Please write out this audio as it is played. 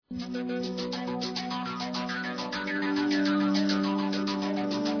Live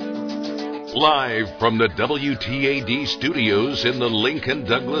from the WTAD studios in the Lincoln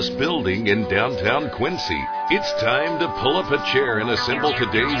Douglas building in downtown Quincy, it's time to pull up a chair and assemble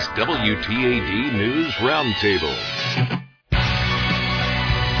today's WTAD News Roundtable.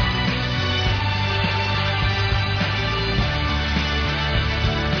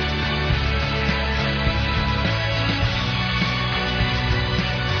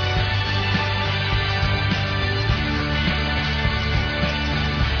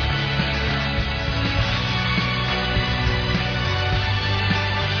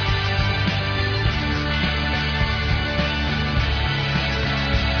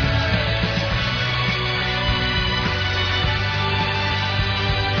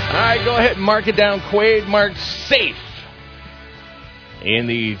 Go ahead and mark it down. Quaid marked safe in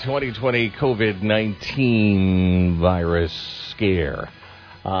the 2020 COVID-19 virus scare.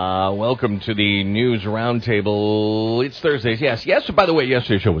 Welcome to the News Roundtable. It's Thursdays. Yes. By the way,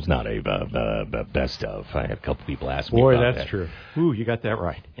 yesterday's show was not a best of. I had a couple people ask me about that. Boy, that's true. Ooh, you got that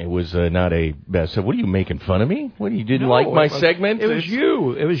right. It was not a best of. What are you making fun of me? What, you didn't like my segment? It was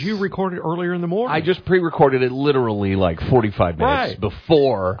you. It was you recorded earlier in the morning. I just pre-recorded it literally like 45 minutes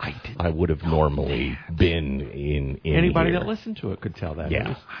before I would have normally been in Anybody here. That listened to it could tell that.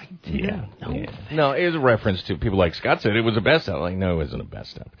 Yeah. I did. No, it was a reference to people like Scott said it was a best of. Like, no, it wasn't a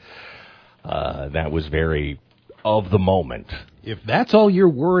best of. That was very of the moment. If that's all you're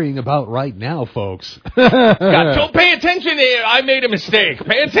worrying about right now, folks. God, don't pay attention to I made a mistake.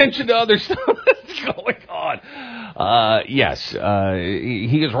 Pay attention to other stuff that's going on. Yes,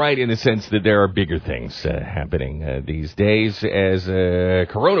 he is right in the sense that there are bigger things happening these days as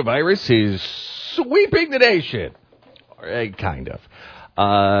coronavirus is sweeping the nation. Kind of.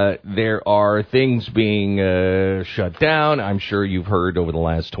 There are things being shut down. I'm sure you've heard over the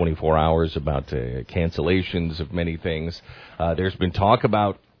last 24 hours about cancellations of many things. There's been talk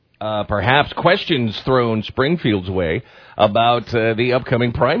about perhaps questions thrown Springfield's way about the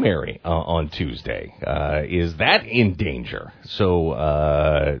upcoming primary on Tuesday. Is that in danger?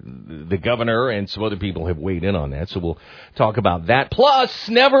 So the governor and some other people have weighed in on that, so we'll talk about that. Plus,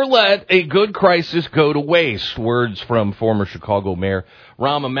 never let a good crisis go to waste. Words from former Chicago Mayor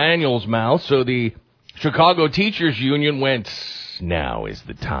Rahm Emanuel's mouth. So the Chicago Teachers Union went, now is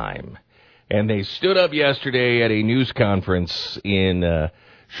the time. And they stood up yesterday at a news conference in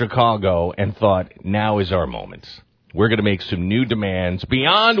Chicago and thought, now is our moment. We're going to make some new demands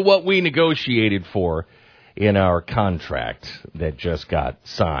beyond what we negotiated for in our contract that just got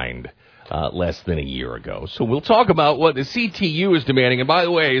signed less than a year ago. So we'll talk about what the CTU is demanding. And by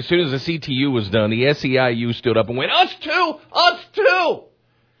the way, as soon as the CTU was done, the SEIU stood up and went, us too!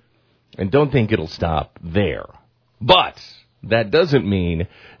 And don't think it'll stop there. But that doesn't mean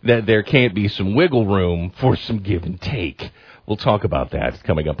that there can't be some wiggle room for some give and take. We'll talk about that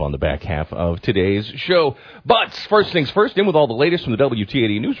coming up on the back half of today's show. But first things first, in with all the latest from the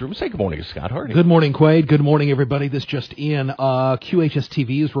WTAD newsroom. Say good morning to Scott Hardy. Good morning, Quaid. Good morning, everybody. This just in.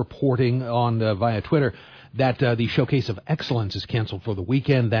 QHS-TV is reporting on via Twitter that the Showcase of Excellence is canceled for the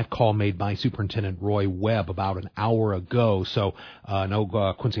weekend. That call made by Superintendent Roy Webb about an hour ago. So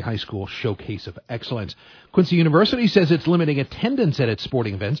no Quincy High School Showcase of Excellence. Quincy University says it's limiting attendance at its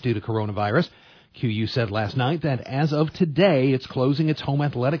sporting events due to coronavirus. QU said last night that as of today, it's closing its home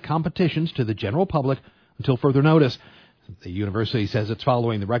athletic competitions to the general public until further notice. The university says it's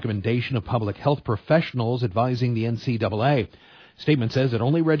following the recommendation of public health professionals advising the NCAA. Statement says that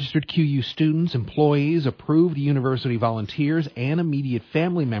only registered QU students, employees, approved university volunteers, and immediate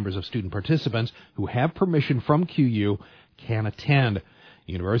family members of student participants who have permission from QU can attend.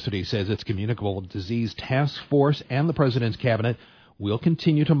 The university says its Communicable Disease Task Force and the President's Cabinet will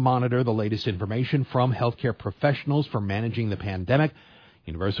continue to monitor the latest information from healthcare professionals for managing the pandemic.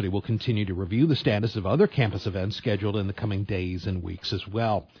 University will continue to review the status of other campus events scheduled in the coming days and weeks as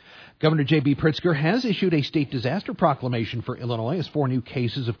well. Governor J.B. Pritzker has issued a state disaster proclamation for Illinois as 4 new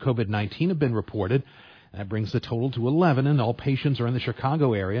cases of COVID-19 have been reported. That brings the total to 11, and all patients are in the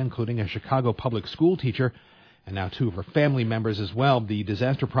Chicago area, including a Chicago public school teacher and now 2 of her family members as well. The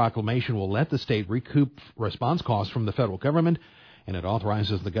disaster proclamation will let the state recoup response costs from the federal government, and it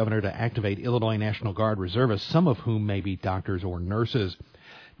authorizes the governor to activate Illinois National Guard reservists, some of whom may be doctors or nurses.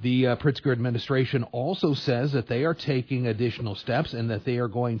 The Pritzker administration also says that they are taking additional steps and that they are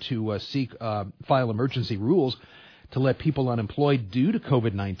going to file emergency rules to let people unemployed due to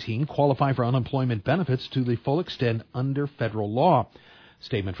COVID-19 qualify for unemployment benefits to the full extent under federal law. A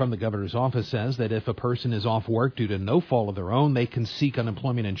statement from the governor's office says that if a person is off work due to no fault of their own, they can seek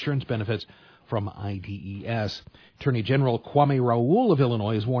unemployment insurance benefits from IDES. Attorney General Kwame Raoul of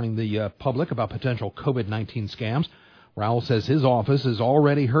Illinois is warning the public about potential COVID-19 scams. Raoul says his office has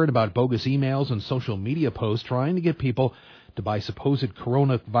already heard about bogus emails and social media posts trying to get people to buy supposed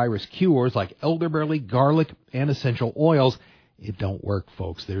coronavirus cures like elderberry, garlic, and essential oils. It don't work,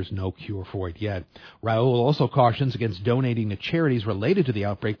 folks. There's no cure for it yet. Raoul also cautions against donating to charities related to the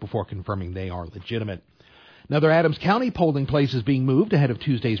outbreak before confirming they are legitimate. Another Adams County polling place is being moved ahead of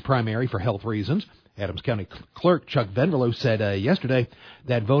Tuesday's primary for health reasons. Adams County Clerk Chuck Venverlo said yesterday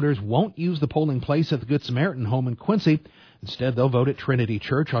that voters won't use the polling place at the Good Samaritan home in Quincy. Instead, they'll vote at Trinity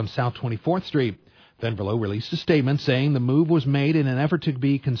Church on South 24th Street. Venverlo released a statement saying the move was made in an effort to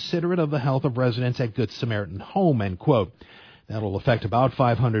be considerate of the health of residents at Good Samaritan home, end quote. That'll affect about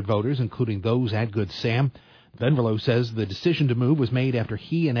 500 voters, including those at Good Sam. Venverlo says the decision to move was made after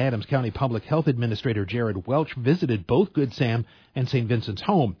he and Adams County Public Health Administrator Jared Welch visited both Good Sam and St. Vincent's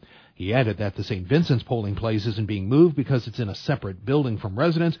home. He added that the St. Vincent's polling place isn't being moved because it's in a separate building from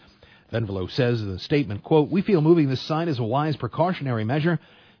residents. Venverlo says in the statement, quote, "We feel moving this sign is a wise precautionary measure.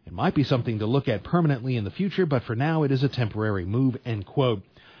 It might be something to look at permanently in the future, but for now it is a temporary move," end quote.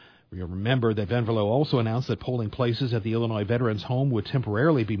 You'll remember that Venverlo also announced that polling places at the Illinois Veterans Home would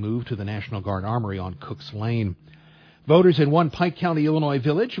temporarily be moved to the National Guard Armory on Cooks Lane. Voters in one Pike County, Illinois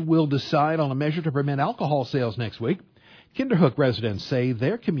village will decide on a measure to prevent alcohol sales next week. Kinderhook residents say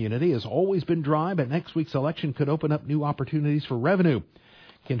their community has always been dry, but next week's election could open up new opportunities for revenue.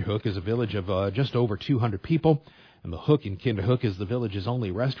 Kinderhook is a village of just over 200 people, and the Hook in Kinderhook is the village's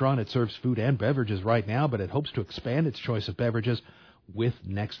only restaurant. It serves food and beverages right now, but it hopes to expand its choice of beverages with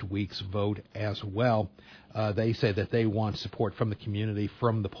next week's vote as well. They say that they want support from the community,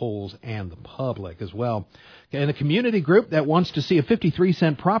 from the polls, and the public as well. And a community group that wants to see a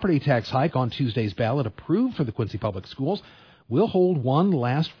 53-cent property tax hike on Tuesday's ballot approved for the Quincy Public Schools will hold one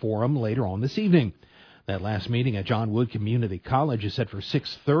last forum later on this evening. That last meeting at John Wood Community College is set for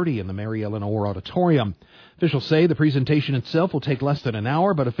 6:30 in the Mary Eleanor Auditorium. Officials say the presentation itself will take less than an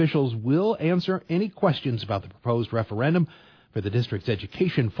hour, but officials will answer any questions about the proposed referendum for the district's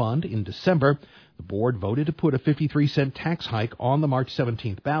education fund in December. The board voted to put a 53-cent tax hike on the March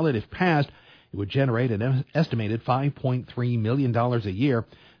 17th ballot. If passed, it would generate an estimated $5.3 million a year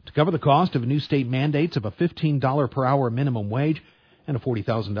to cover the cost of new state mandates of a $15 per hour minimum wage and a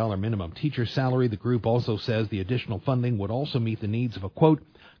 $40,000 minimum teacher salary. The group also says the additional funding would also meet the needs of a, quote,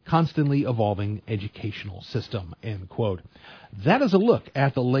 constantly evolving educational system, end quote. That is a look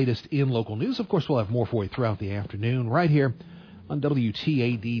at the latest in local news. Of course, we'll have more for you throughout the afternoon right here on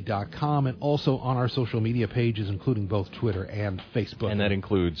WTAD.com and also on our social media pages, including both Twitter and Facebook. And that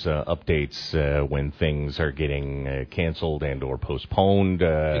includes updates when things are getting canceled and or postponed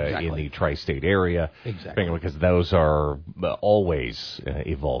in the tri-state area. Exactly. Because those are always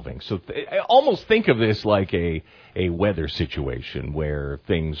evolving. So almost think of this like a weather situation where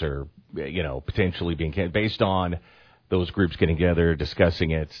things are, potentially being canceled based on those groups getting together,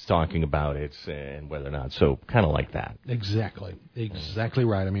 discussing it, talking about it, and whether or not. So kind of like that. Exactly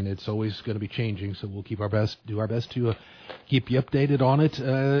right. I mean, it's always going to be changing, so we'll do our best to keep you updated on it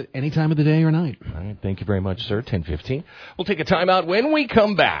any time of the day or night. All right. Thank you very much, sir. 10:15. We'll take a time out when we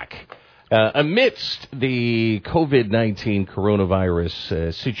come back. Amidst the COVID-19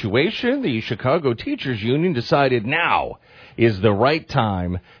 coronavirus situation, the Chicago Teachers Union decided now is the right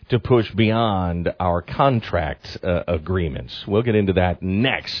time to push beyond our contract agreements. We'll get into that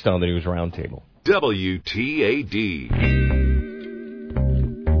next on the News Roundtable. WTAD.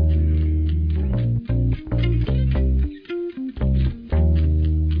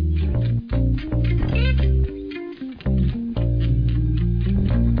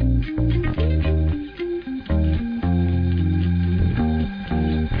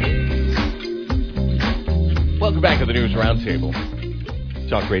 Welcome back to the News Roundtable.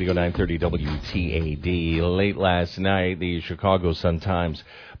 Talk Radio 930 WTAD. Late last night, the Chicago Sun-Times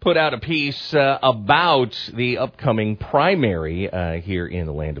put out a piece about the upcoming primary here in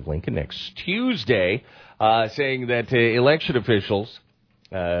the land of Lincoln next Tuesday, saying that election officials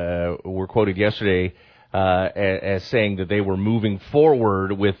were quoted yesterday as saying that they were moving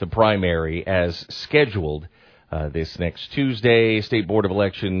forward with the primary as scheduled. This next Tuesday, State Board of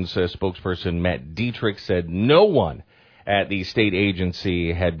Elections spokesperson Matt Dietrich said no one at the state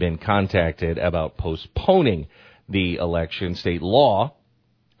agency had been contacted about postponing the election. State law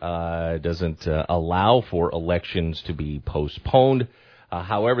doesn't allow for elections to be postponed.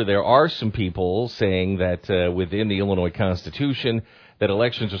 However, there are some people saying that within the Illinois Constitution that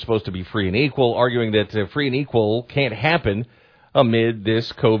elections are supposed to be free and equal, arguing that free and equal can't happen amid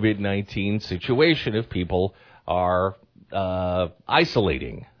this COVID-19 situation if people are,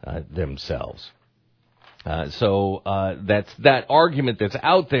 isolating themselves. So that's that argument that's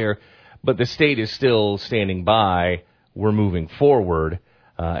out there, but the state is still standing by. We're moving forward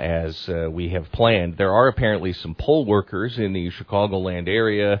as we have planned. There are apparently some poll workers in the Chicagoland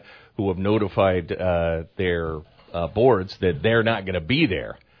area who have notified their boards that they're not going to be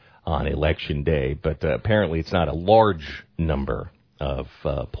there on Election Day, but apparently it's not a large number of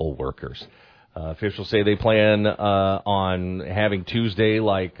poll workers. Officials say they plan on having Tuesday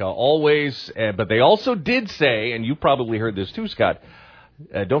like always, but they also did say, and you probably heard this too, Scott,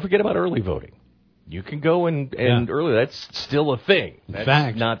 don't forget about early voting. You can go and early. That's still a thing.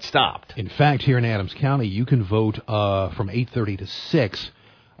 That's not stopped. In fact, here in Adams County, you can vote from 8:30 to 6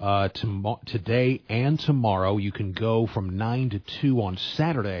 today and tomorrow. You can go from 9 to 2 on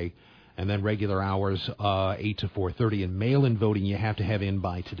Saturday, and then regular hours 8 to 4:30. And mail-in voting you have to have in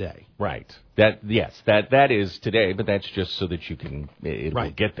by today. Right. That is today, but that's just so that you can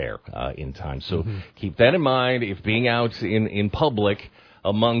will get there in time. So keep that in mind if being out in public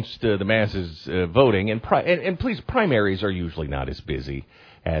amongst the masses voting, and please, primaries are usually not as busy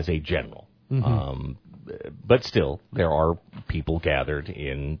as a general. But still, there are people gathered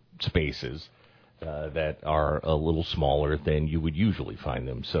in spaces that are a little smaller than you would usually find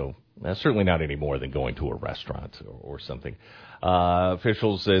them. So certainly not any more than going to a restaurant or something.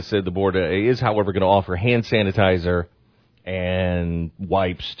 Officials said the board is, however, going to offer hand sanitizer and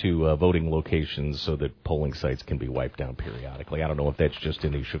wipes to voting locations so that polling sites can be wiped down periodically. I don't know if that's just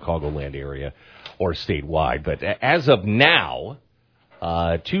in the Chicagoland area or statewide, but as of now,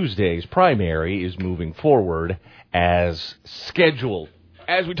 Tuesday's primary is moving forward as scheduled.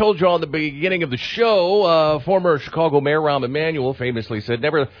 As we told you on the beginning of the show, former Chicago Mayor Rahm Emanuel famously said,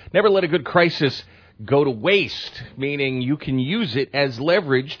 never let a good crisis go to waste, meaning you can use it as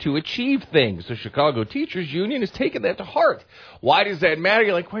leverage to achieve things. The Chicago Teachers Union has taken that to heart. Why does that matter?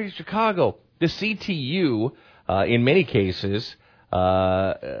 You're like, why is Chicago? The CTU, in many cases,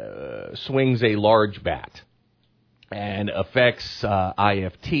 swings a large bat and affects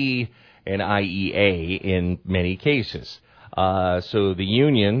IFT and IEA in many cases. So the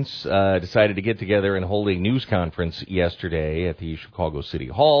unions decided to get together and hold a news conference yesterday at the Chicago City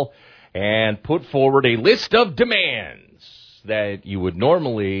Hall and put forward a list of demands that you would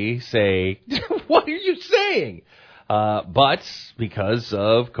normally say, what are you saying? But because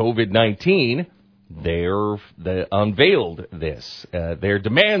of COVID-19, they unveiled this. Their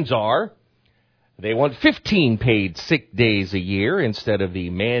demands are, they want 15 paid sick days a year instead of the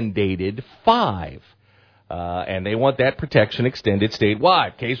mandated 5. And they want that protection extended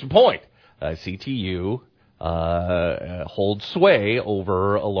statewide. Case in point, CTU holds sway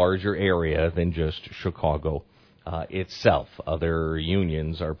over a larger area than just Chicago itself. Other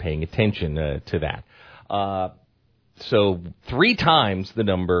unions are paying attention to that. So 3 times the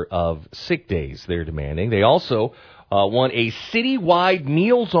number of sick days they're demanding. They also want a citywide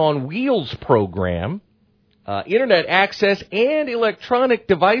Meals on Wheels program, internet access, and electronic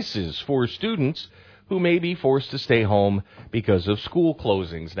devices for students who may be forced to stay home because of school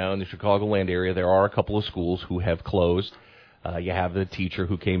closings. Now, in the Chicagoland area, there are a couple of schools who have closed. You have the teacher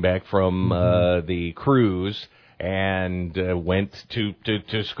who came back from the cruise and went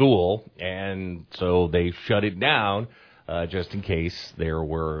to school, and so they shut it down just in case there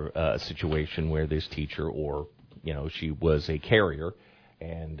were a situation where this teacher or, she was a carrier,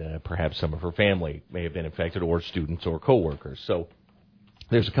 and perhaps some of her family may have been infected, or students or coworkers. So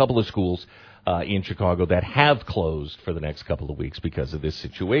there's a couple of schools in Chicago that have closed for the next couple of weeks because of this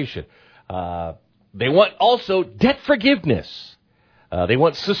situation. They want also debt forgiveness. They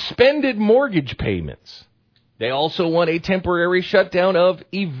want suspended mortgage payments. They also want a temporary shutdown of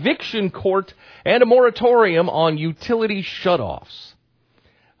eviction court and a moratorium on utility shutoffs.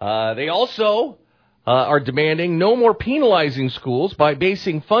 They also are demanding no more penalizing schools by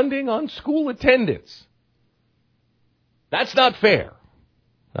basing funding on school attendance. That's not fair.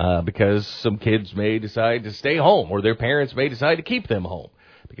 Because some kids may decide to stay home, or their parents may decide to keep them home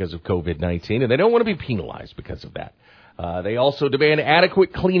because of COVID-19, and they don't want to be penalized because of that. They also demand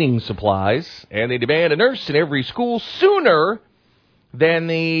adequate cleaning supplies, and they demand a nurse in every school sooner than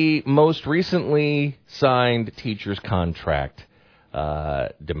the most recently signed teacher's contract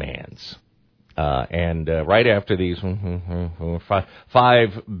demands. And right after these 5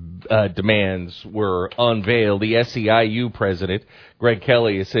 demands were unveiled, the SEIU president, Greg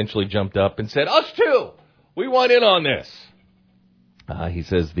Kelly, essentially jumped up and said, us too, we want in on this. He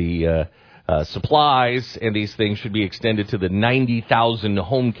says the supplies and these things should be extended to the 90,000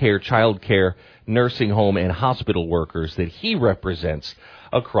 home care, child care, nursing home, and hospital workers that he represents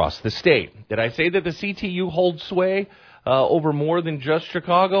across the state. Did I say that the CTU holds sway over more than just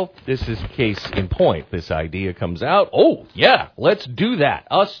Chicago? This is case in point. This idea comes out. Oh, yeah, let's do that.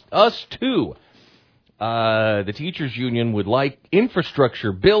 Us too. The teachers union would like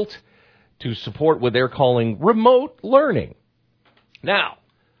infrastructure built to support what they're calling remote learning. Now,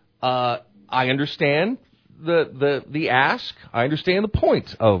 I understand the ask. I understand the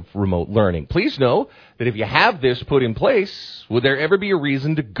point of remote learning. Please know that if you have this put in place, would there ever be a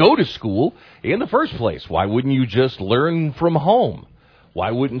reason to go to school in the first place? Why wouldn't you just learn from home? Why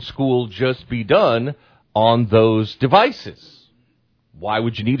wouldn't school just be done on those devices? Why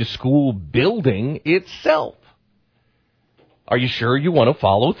would you need a school building itself? Are you sure you want to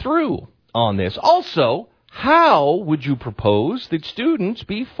follow through on this? Also, how would you propose that students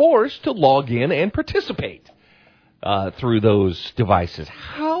be forced to log in and participate through those devices?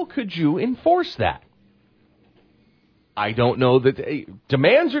 How could you enforce that? I don't know that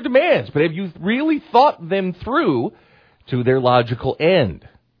demands are demands, but have you really thought them through to their logical end?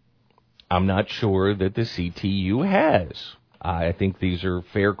 I'm not sure that the CTU has. I think these are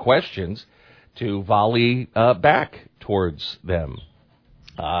fair questions to volley back towards them.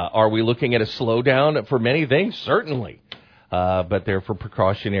 Are we looking at a slowdown for many things? Certainly. But they're for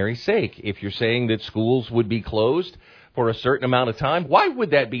precautionary sake. If you're saying that schools would be closed for a certain amount of time, why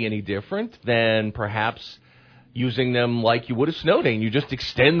would that be any different than perhaps using them like you would a snow day? You just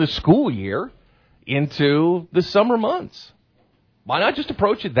extend the school year into the summer months. Why not just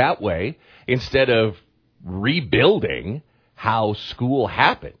approach it that way instead of rebuilding how school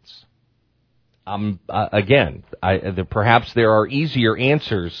happens? Perhaps there are easier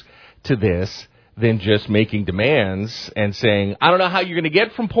answers to this than just making demands and saying, I don't know how you're going to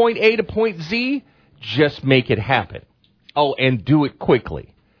get from point A to point Z, just make it happen. Oh, and do it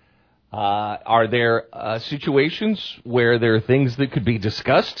quickly. Are there situations where there are things that could be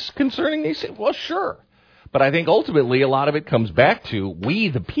discussed concerning these things? Well, sure. But I think ultimately a lot of it comes back to we,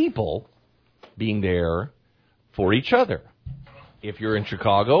 the people, being there for each other. If you're in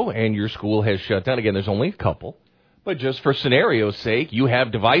Chicago and your school has shut down, again, there's only a couple, but just for scenario's sake, you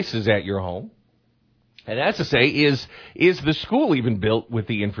have devices at your home. And that's to say, is the school even built with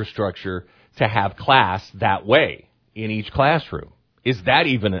the infrastructure to have class that way in each classroom? Is that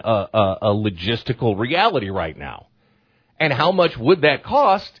even a logistical reality right now? And how much would that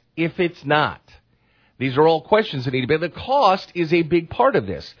cost if it's not? These are all questions that need to be. The cost is a big part of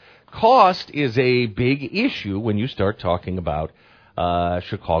this. Cost is a big issue when you start talking about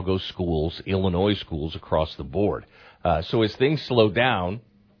Chicago schools, Illinois schools across the board. So as things slow down,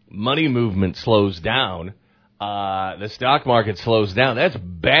 money movement slows down, the stock market slows down. That's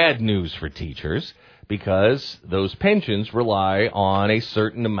bad news for teachers because those pensions rely on a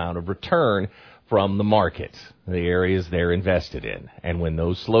certain amount of return from the market, the areas they're invested in. And when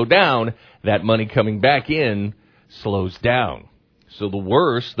those slow down, that money coming back in slows down. So the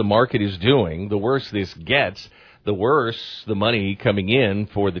worse the market is doing, the worse this gets, the worse the money coming in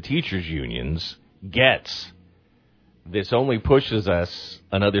for the teachers' unions gets. This only pushes us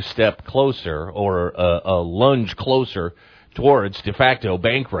another step closer or a lunge closer towards de facto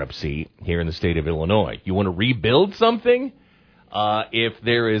bankruptcy here in the state of Illinois. You want to rebuild something? If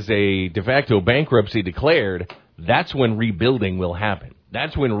there is a de facto bankruptcy declared, that's when rebuilding will happen.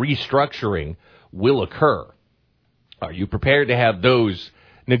 That's when restructuring will occur. Are you prepared to have those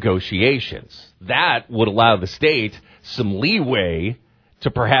negotiations? That would allow the state some leeway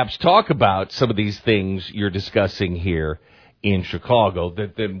to perhaps talk about some of these things you're discussing here in Chicago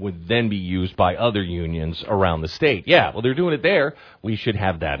that then would then be used by other unions around the state. Yeah, well, they're doing it there. We should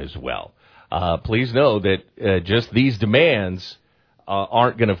have that as well. Please know that just these demands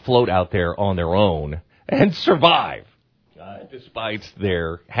aren't going to float out there on their own and survive despite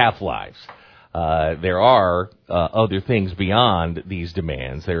their half-lives. There are other things beyond these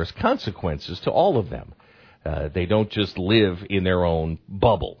demands. There's consequences to all of them. They don't just live in their own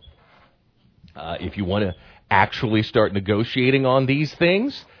bubble. If you want to actually start negotiating on these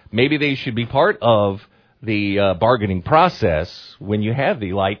things, maybe they should be part of the bargaining process when you have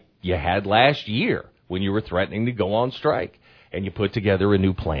like you had last year when you were threatening to go on strike and you put together a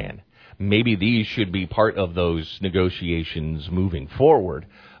new plan. Maybe these should be part of those negotiations moving forward.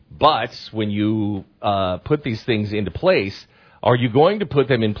 But when you put these things into place, are you going to put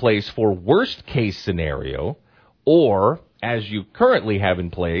them in place for worst case scenario or, as you currently have in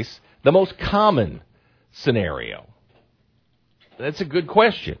place, the most common scenario? That's a good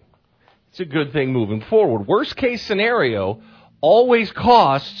question. It's a good thing moving forward. Worst case scenario always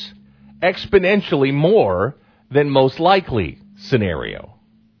costs exponentially more than most likely scenario.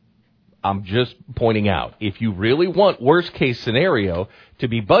 I'm just pointing out, if you really want worst case scenario to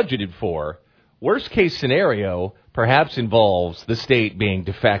be budgeted for, Worst case scenario perhaps involves the state being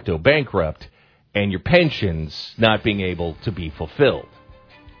de facto bankrupt and your pensions not being able to be fulfilled.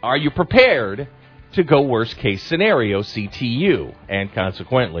 Are you prepared to go worst case scenario CTU and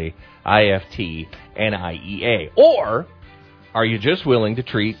consequently IFT and IEA? Or are you just willing to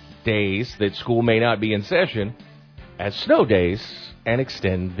treat days that school may not be in session as snow days and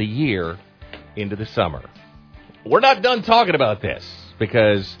extend the year into the summer? We're not done talking about this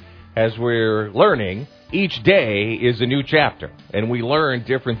because, as we're learning, each day is a new chapter, and we learn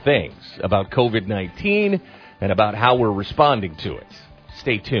different things about COVID-19 and about how we're responding to it.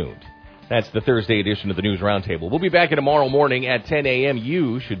 Stay tuned. That's the Thursday edition of the News Roundtable. We'll be back in tomorrow morning at 10 a.m.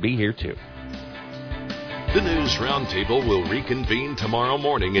 You should be here, too. The News Roundtable will reconvene tomorrow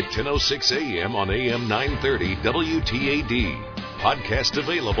morning at 10:06 a.m. on AM 930 WTAD. Podcast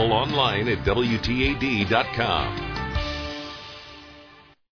available online at WTAD.com.